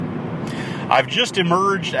I've just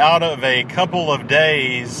emerged out of a couple of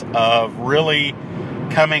days of really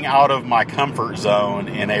coming out of my comfort zone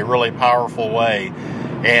in a really powerful way.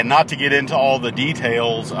 And not to get into all the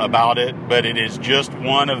details about it, but it is just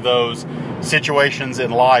one of those situations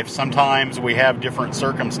in life. Sometimes we have different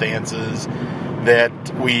circumstances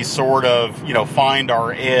that we sort of, find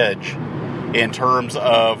our edge in terms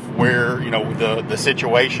of where, the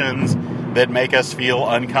situations that make us feel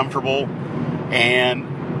uncomfortable. And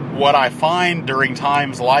what I find during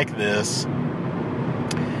times like this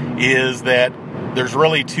is that there's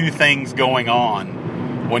really two things going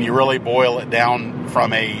on when you really boil it down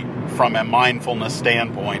from a mindfulness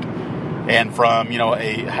standpoint, and from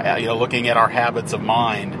looking at our habits of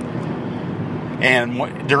mind.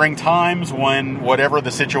 And during times when whatever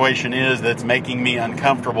the situation is that's making me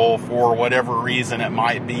uncomfortable for whatever reason it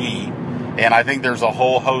might be, and I think there's a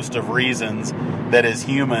whole host of reasons that as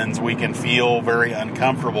humans we can feel very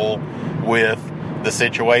uncomfortable with the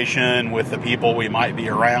situation, with the people we might be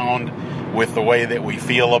around, with the way that we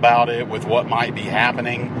feel about it, with what might be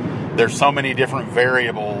happening. There's so many different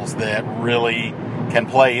variables that really can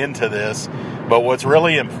play into this. But what's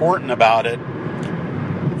really important about it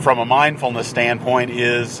from a mindfulness standpoint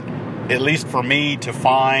is, at least for me, to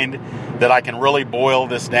find that I can really boil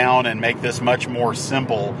this down and make this much more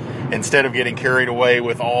simple, instead of getting carried away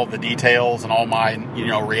with all the details and all my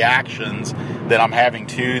reactions that I'm having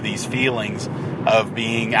to these feelings of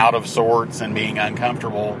being out of sorts and being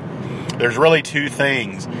uncomfortable. There's really two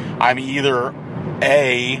things. I'm either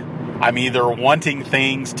wanting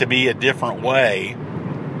things to be a different way,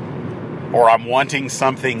 or I'm wanting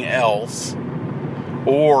something else,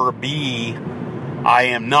 or B, I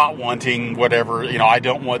am not wanting whatever, I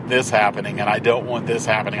don't want this happening, and I don't want this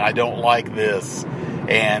happening. I don't like this,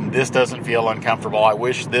 and this doesn't feel uncomfortable. I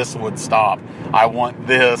wish this would stop. I want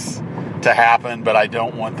this to happen, but I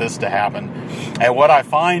don't want this to happen. And what I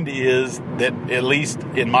find is that, at least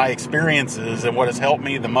in my experiences, and what has helped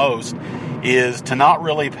me the most, is to not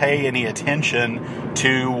really pay any attention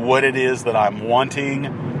to what it is that I'm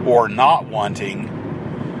wanting or not wanting.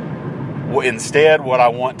 Instead, what I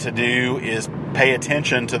want to do is pay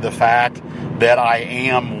attention to the fact that I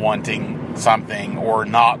am wanting something or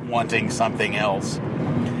not wanting something else.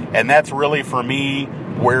 And that's really, for me,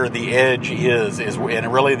 where the edge is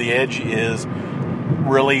and really the edge is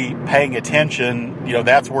really paying attention.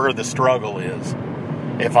 That's where the struggle is.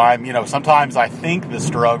 If I'm, sometimes I think the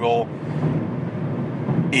struggle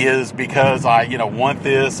is because I, want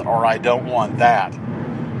this or I don't want that.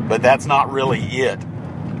 But that's not really it.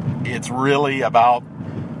 It's really about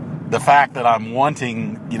the fact that I'm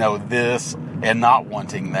wanting, this and not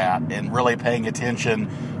wanting that, and really paying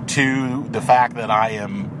attention to the fact that I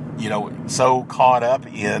am, so caught up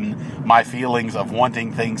in my feelings of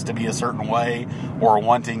wanting things to be a certain way, or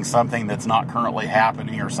wanting something that's not currently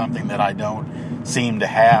happening, or something that I don't seem to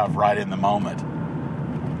have right in the moment.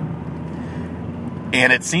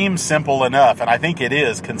 And it seems simple enough, and I think it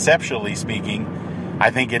is, conceptually speaking.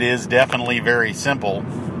 I think it is definitely very simple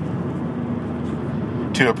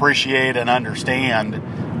to appreciate and understand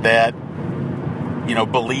that,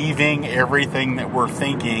 believing everything that we're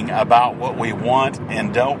thinking about what we want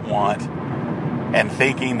and don't want, and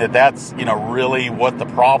thinking that that's, really what the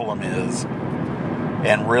problem is,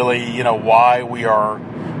 and really, why we are,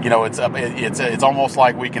 it's almost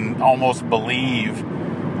like we can almost believe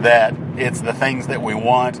that it's the things that we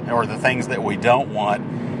want or the things that we don't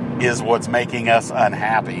want is what's making us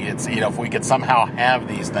unhappy. It's, if we could somehow have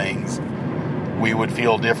these things, we would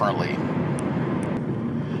feel differently.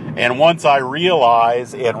 And once I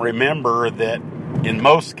realize and remember that in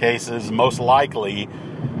most cases, most likely,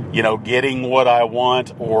 getting what I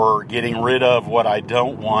want or getting rid of what I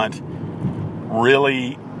don't want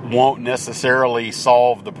really won't necessarily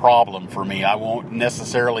solve the problem for me. I won't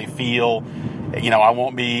necessarily feel, I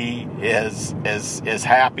won't be as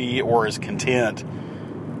happy or as content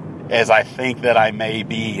as I think that I may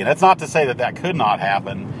be. And that's not to say that that could not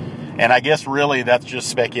happen. And I guess really that's just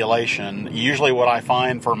speculation. Usually what I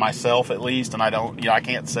find for myself, at least, and I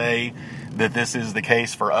can't say that this is the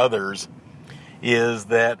case for others, is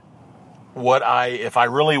that if I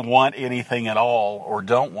really want anything at all or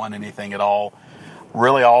don't want anything at all,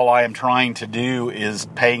 really all I am trying to do is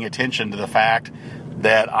paying attention to the fact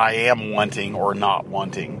that I am wanting or not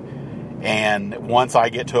wanting. And once I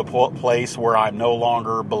get to a place where I'm no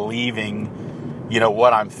longer believing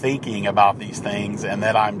what I'm thinking about these things, and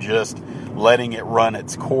that I'm just letting it run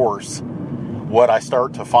its course, what I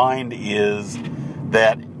start to find is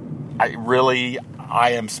that I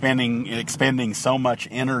am expending so much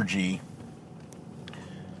energy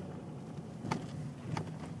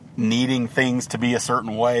needing things to be a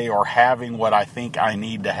certain way or having what I think I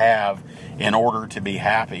need to have in order to be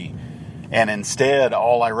happy. And instead,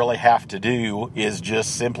 all I really have to do is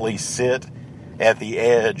just simply sit at the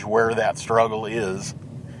edge where that struggle is,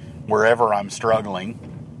 wherever I'm struggling,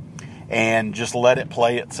 and just let it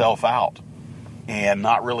play itself out and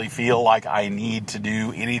not really feel like I need to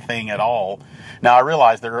do anything at all. Now, I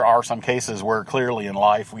realize there are some cases where clearly in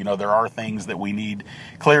life, there are things that we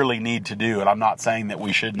clearly need to do, and I'm not saying that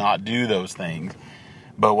we should not do those things.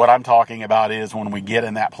 But what I'm talking about is when we get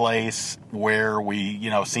in that place where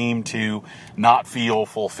we, seem to not feel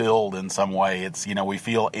fulfilled in some way. It's, we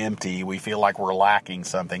feel empty. We feel like we're lacking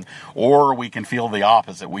something. Or we can feel the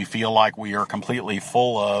opposite. We feel like we are completely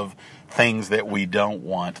full of things that we don't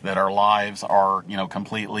want, that our lives are,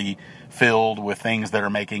 completely filled with things that are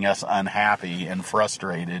making us unhappy and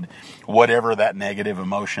frustrated, whatever that negative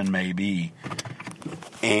emotion may be.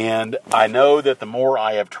 And I know that the more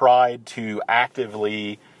I have tried to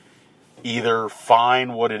actively either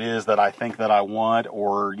find what it is that I think that I want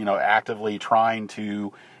or, actively trying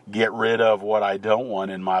to get rid of what I don't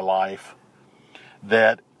want in my life,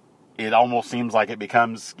 that it almost seems like it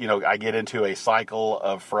becomes, I get into a cycle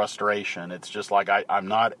of frustration. It's just like I'm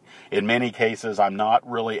not, in many cases, I'm not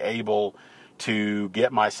really able to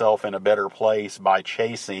get myself in a better place by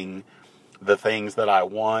chasing the things that I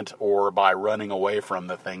want or by running away from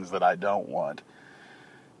the things that I don't want.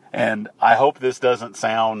 And I hope this doesn't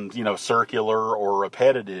sound, circular or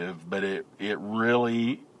repetitive, but it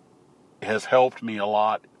really has helped me a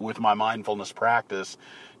lot with my mindfulness practice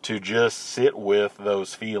to just sit with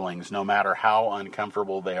those feelings, no matter how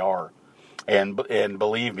uncomfortable they are. And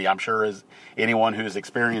believe me, I'm sure as anyone who's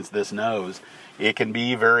experienced this knows, it can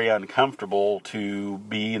be very uncomfortable to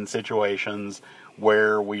be in situations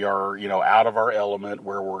where we are, out of our element,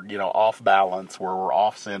 where we're, off balance, where we're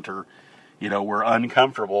off center, we're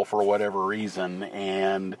uncomfortable for whatever reason,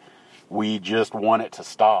 and we just want it to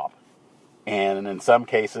stop. And in some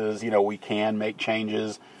cases, we can make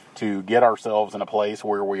changes to get ourselves in a place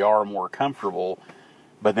where we are more comfortable.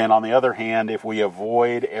 But then on the other hand, if we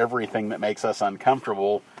avoid everything that makes us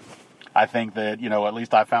uncomfortable, I think that, at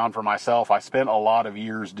least I found for myself, I spent a lot of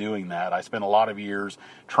years doing that. I spent a lot of years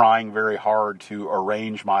trying very hard to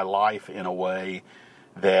arrange my life in a way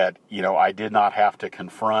that, I did not have to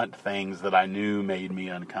confront things that I knew made me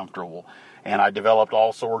uncomfortable. And I developed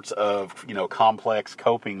all sorts of, complex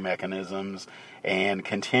coping mechanisms and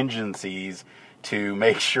contingencies to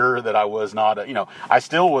make sure that I was not, I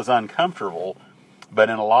still was uncomfortable. But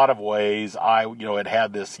in a lot of ways, I,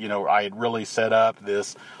 had this, I had really set up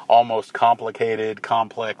this almost complicated,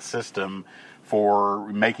 complex system for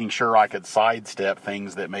making sure I could sidestep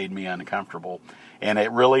things that made me uncomfortable. And it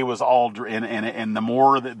really was all, and the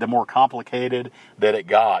more complicated that it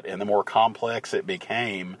got and the more complex it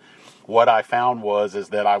became, what I found is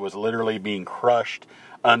that I was literally being crushed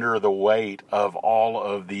under the weight of all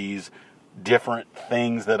of these different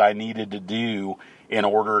things that I needed to do in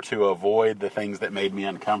order to avoid the things that made me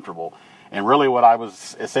uncomfortable. And really what I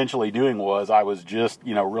was essentially doing was I was just,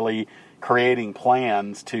 really creating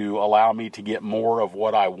plans to allow me to get more of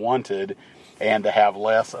what I wanted and to have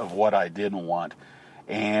less of what I didn't want.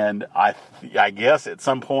 And I guess at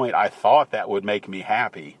some point I thought that would make me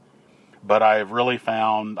happy. But I really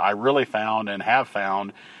found and have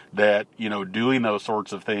found that, doing those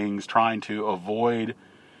sorts of things, trying to avoid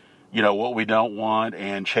what we don't want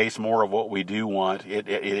and chase more of what we do want, it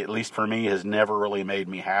at least for me, has never really made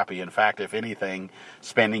me happy. In fact, if anything,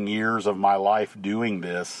 spending years of my life doing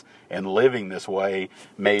this and living this way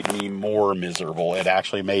made me more miserable. It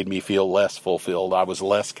actually made me feel less fulfilled. I was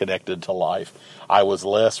less connected to life. I was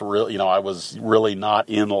I was really not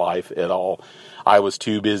in life at all. I was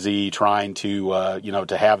too busy trying to,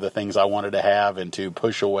 to have the things I wanted to have and to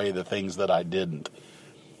push away the things that I didn't.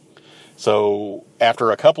 So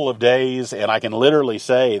after a couple of days, and I can literally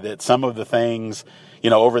say that some of the things,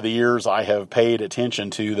 over the years I have paid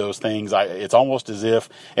attention to those things. It's almost as if,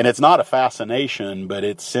 and it's not a fascination, but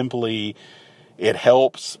it's simply, it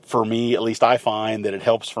helps for me, at least I find that it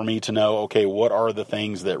helps for me to know, okay, what are the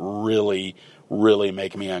things that really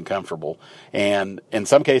make me uncomfortable? And in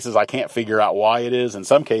some cases I can't figure out why it is. In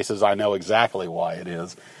some cases I know exactly why it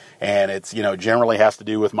is. And it's, generally has to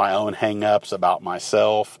do with my own hang-ups about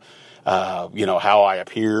myself. How I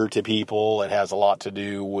appear to people. It has a lot to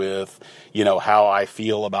do with, how I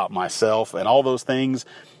feel about myself. And all those things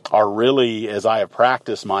are really, as I have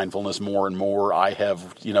practiced mindfulness more and more, I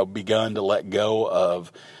have, begun to let go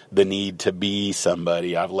of the need to be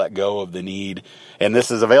somebody. I've let go of the need, and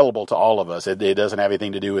this is available to all of us. It doesn't have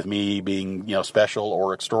anything to do with me being, special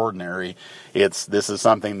or extraordinary. This is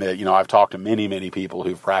something that, I've talked to many people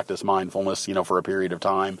who've practiced mindfulness, for a period of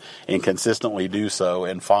time and consistently do so,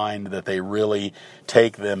 and find that they really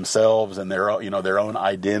take themselves and their own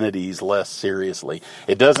identities less seriously.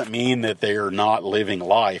 It doesn't mean that they're not living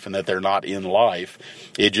life and that they're not in life.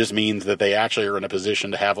 It just means that they actually are in a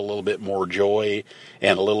position to have a little bit more joy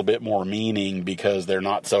and a little bit more meaning, because they're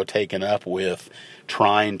not so taken up with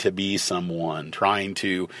trying to be someone, trying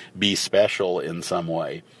to be special in some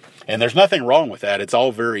way. And there's nothing wrong with that. It's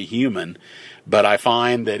all very human. But I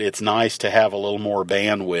find that it's nice to have a little more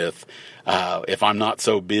bandwidth if I'm not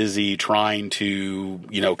so busy trying to,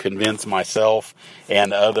 convince myself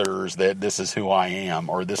and others that this is who I am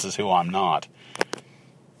or this is who I'm not.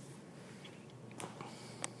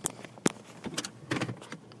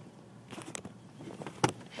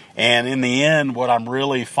 And in the end, what I'm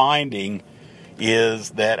really finding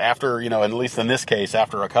is that after, at least in this case,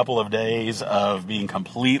 after a couple of days of being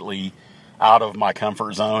completely out of my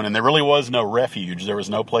comfort zone, and there really was no refuge, there was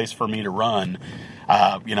no place for me to run.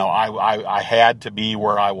 I had to be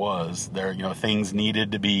where I was. There, things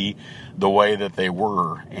needed to be the way that they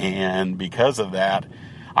were. And because of that,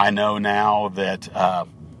 I know now that,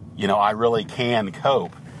 I really can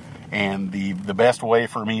cope. And the best way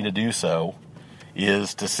for me to do so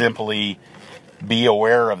is to simply be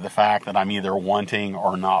aware of the fact that I'm either wanting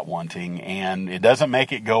or not wanting. And it doesn't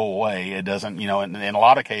make it go away. It doesn't, in a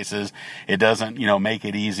lot of cases, it doesn't, make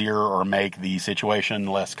it easier or make the situation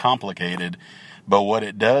less complicated. But what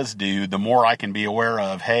it does do, the more I can be aware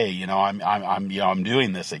of, hey, I'm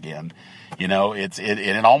doing this again.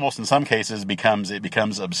 It almost in some cases becomes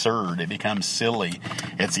absurd. It becomes silly.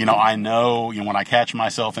 It's, I know, when I catch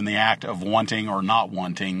myself in the act of wanting or not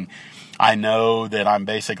wanting, I know that I'm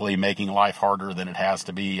basically making life harder than it has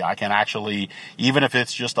to be. I can actually, even if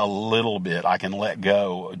it's just a little bit, I can let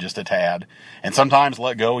go just a tad, and sometimes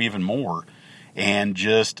let go even more, and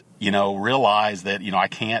just, realize that, I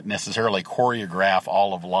can't necessarily choreograph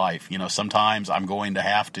all of life. Sometimes I'm going to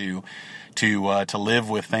have to live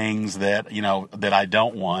with things that, that I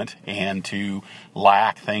don't want, and to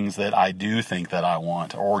lack things that I do think that I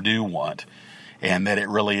want or do want. And that it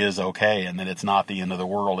really is okay, and that it's not the end of the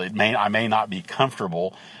world. I may not be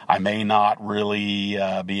comfortable. I may not really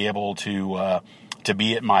be able to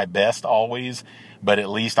be at my best always, but at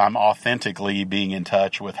least I'm authentically being in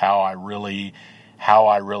touch with how I really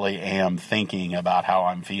am thinking about how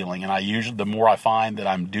I'm feeling. And the more I find that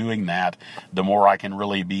I'm doing that, the more I can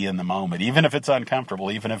really be in the moment, even if it's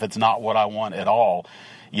uncomfortable, even if it's not what I want at all.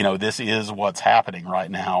 This is what's happening right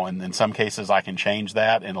now. And in some cases I can change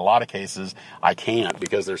that. In a lot of cases I can't,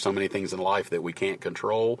 because there's so many things in life that we can't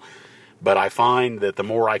control. But I find that the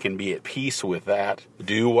more I can be at peace with that,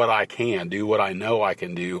 do what I can, do what I know I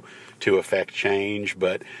can do to affect change,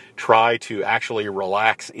 but try to actually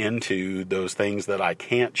relax into those things that I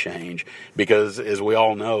can't change. Because as we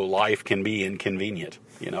all know, life can be inconvenient.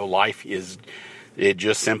 It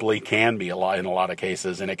just simply can be in a lot of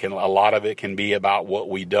cases, and a lot of it can be about what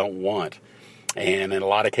we don't want. And in a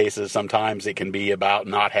lot of cases, sometimes it can be about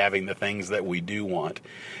not having the things that we do want.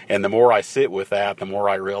 And the more I sit with that, the more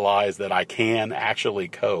I realize that I can actually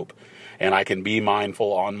cope, and I can be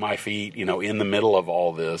mindful on my feet, in the middle of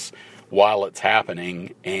all this while it's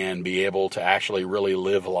happening, and be able to actually really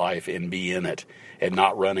live life and be in it, and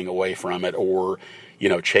not running away from it, or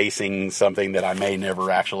chasing something that I may never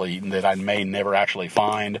actually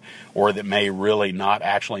find, or that may really not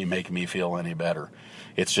actually make me feel any better.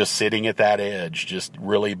 It's just sitting at that edge, just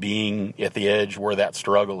really being at the edge where that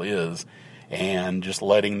struggle is, and just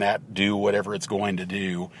letting that do whatever it's going to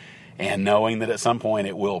do, and knowing that at some point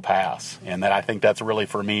it will pass. And that, I think that's really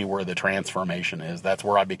for me where the transformation is. That's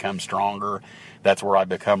where I become stronger. That's where I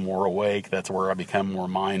become more awake. That's where I become more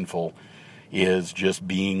mindful, is just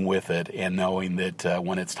being with it and knowing that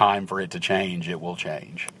when it's time for it to change, it will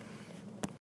change.